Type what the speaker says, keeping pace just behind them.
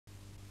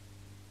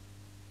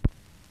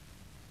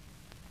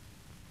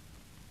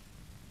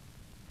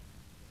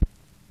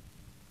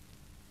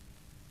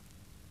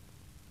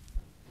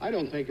I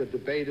don't think a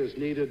debate is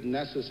needed and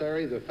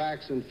necessary. The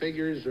facts and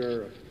figures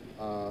are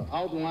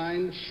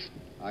outlined.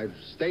 I've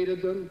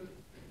stated them.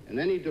 And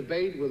any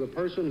debate with a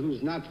person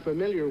who's not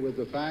familiar with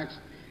the facts,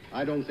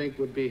 I don't think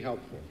would be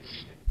helpful.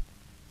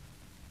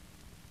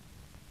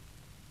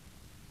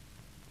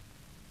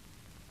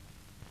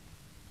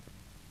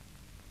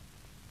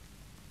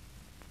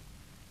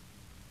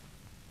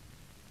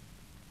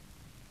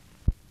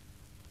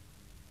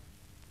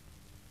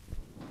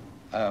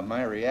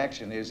 My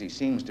reaction is he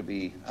seems to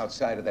be,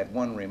 outside of that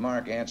one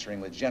remark,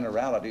 answering with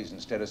generalities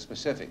instead of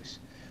specifics.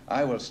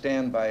 I will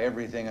stand by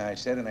everything I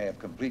said, and I have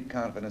complete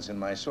confidence in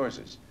my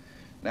sources.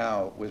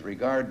 Now, with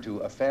regard to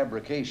a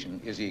fabrication,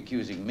 is he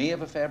accusing me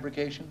of a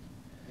fabrication?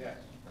 Yes.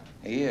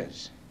 He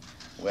is.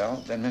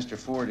 Well, then Mr.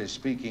 Ford is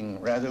speaking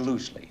rather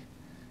loosely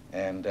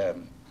and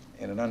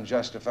in an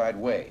unjustified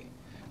way.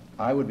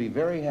 I would be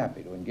very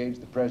happy to engage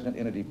the President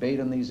in a debate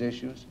on these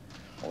issues,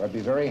 or I'd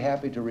be very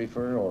happy to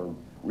refer or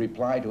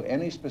reply to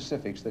any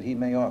specifics that he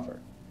may offer.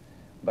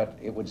 But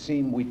it would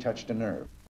seem we touched a nerve.